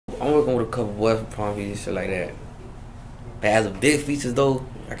I'm working with a couple boys from Palm Beach and shit like that. But as of big features though,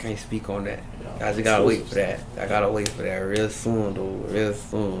 I can't speak on that. I just gotta wait for that. I gotta wait for that real soon though, real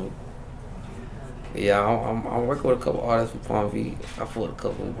soon. Yeah, I'm working with a couple artists from Palm Beach. I fought a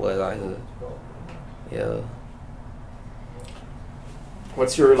couple of boys out here. Yeah.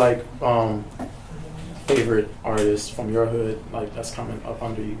 What's your like favorite artist from your hood, like that's coming up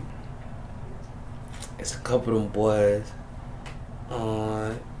under you? It's a couple of them boys.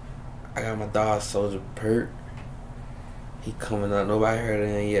 I got my dog Soldier Perk. He coming up. Nobody heard of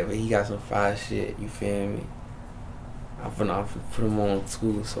him yet, but he got some fire shit. You feel me? I'm finna put him on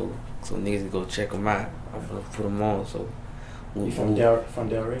too, so niggas can go check him out. I'm finna put him on. So You from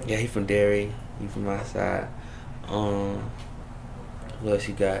Delray? Yeah, he from Delray. He from my side. Who else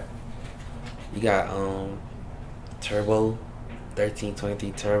you got? You got Turbo,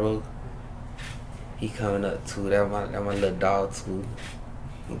 1323 Turbo. He coming up too. That my little dog too.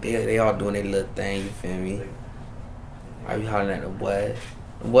 They all doing their little thing. You feel me? I be hollering at the boy.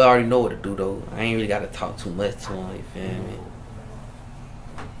 The boy already know what to do though. I ain't really gotta talk too much to him. You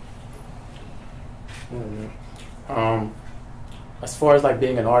feel me? As far as like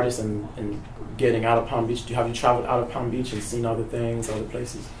being an artist and getting out of Palm Beach, have you traveled out of Palm Beach and seen other things, other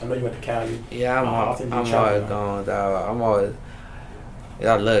places? I know you went to Cali. Yeah, I'm always gone, dog. I'm always.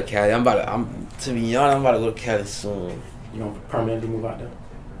 Yeah, I love Cali. To be honest, I'm about to go to Cali soon. You gonna permanently move out there?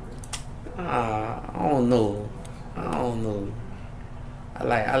 I don't know.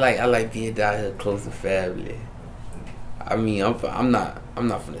 I like being down here close to family. I mean, I'm not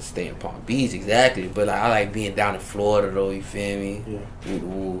finna stay in Palm Beach exactly, but like, I like being down in Florida though. You feel me? Yeah.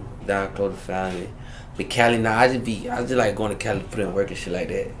 Ooh, down close to family. But Cali, nah, I just like going to Cali to put in work and shit like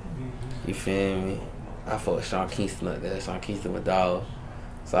that. You feel me? I fought with Sean Kingston up there. Sean Kingston, my dog.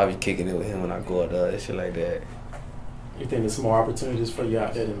 So I be kicking it with him when I go out there and shit like that. You think there's more opportunities for you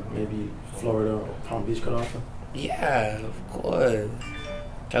out there than maybe Florida or Palm Beach could offer? Yeah, of course.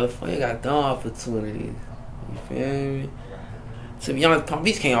 California got dumb opportunities. You feel me? To be honest, Palm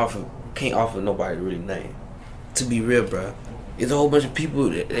Beach can't offer nobody really nothing. To be real, bro. There's a whole bunch of people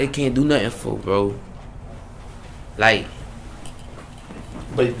that they can't do nothing for, bro. Like.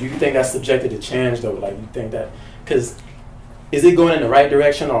 But do you think that's subjected to change though? Like you think that, cause is it going in the right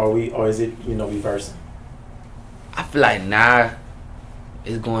direction or is it reversing? I feel like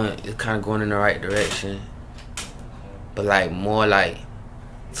it's kind of going in the right direction. But like more like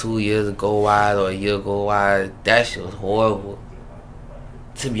 2 years ago wise or a year ago wise, that shit was horrible.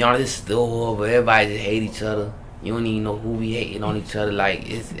 To be honest, it's still horrible. Everybody just hate each other. You don't even know who be hating on each other. Like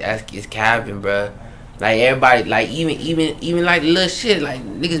it's capping, bruh. Like everybody, like even like the little shit, like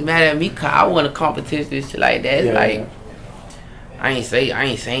niggas mad at me cause I won a competition and shit like that. It's like I ain't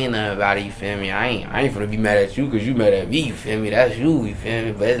saying nothing about it. You feel me? I ain't finna be mad at you cause you mad at me. You feel me? That's you. You feel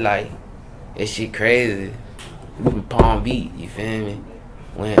me? But it's like it's shit crazy. We from Palm Beach. You feel me?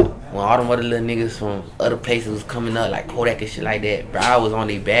 When all them other little niggas from other places was coming up like Kodak and shit like that, bro, I was on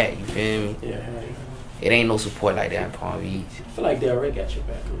their back. You feel me? Yeah. It ain't no support like that in Palm Beach. I feel like Delray got your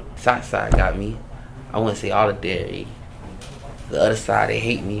back a little. CiiiTY got me. I wouldn't say all of Delray. The other side, they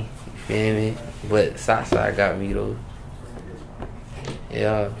hate me. You feel me? But CiiiTY got me though.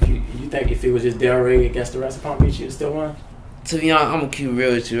 Yeah. You think if it was just Delray against the rest of Palm Beach, you'd still won? To be honest, I'm gonna keep it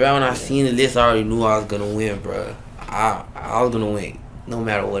real with you. Right when I seen the list, I already knew I was gonna win, bro. I was gonna win, no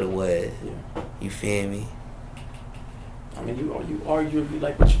matter what it was. Yeah. You feel me? I mean, you arguably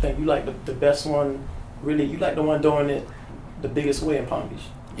like what you think. You like the best one. Really, you like the one doing it the biggest way in Palm Beach.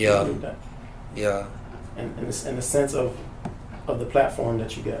 Yeah. That. Yeah. And in the sense of the platform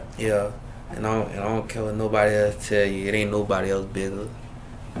that you got. Yeah. And I don't care what nobody else tell you. It ain't nobody else bigger.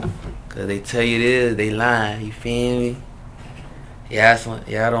 Cause they tell you this, they lying. You feel me? Yeah,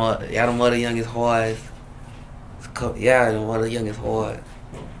 them other youngest hard. Yeah, them other youngest hard.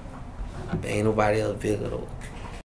 But ain't nobody else bigger though.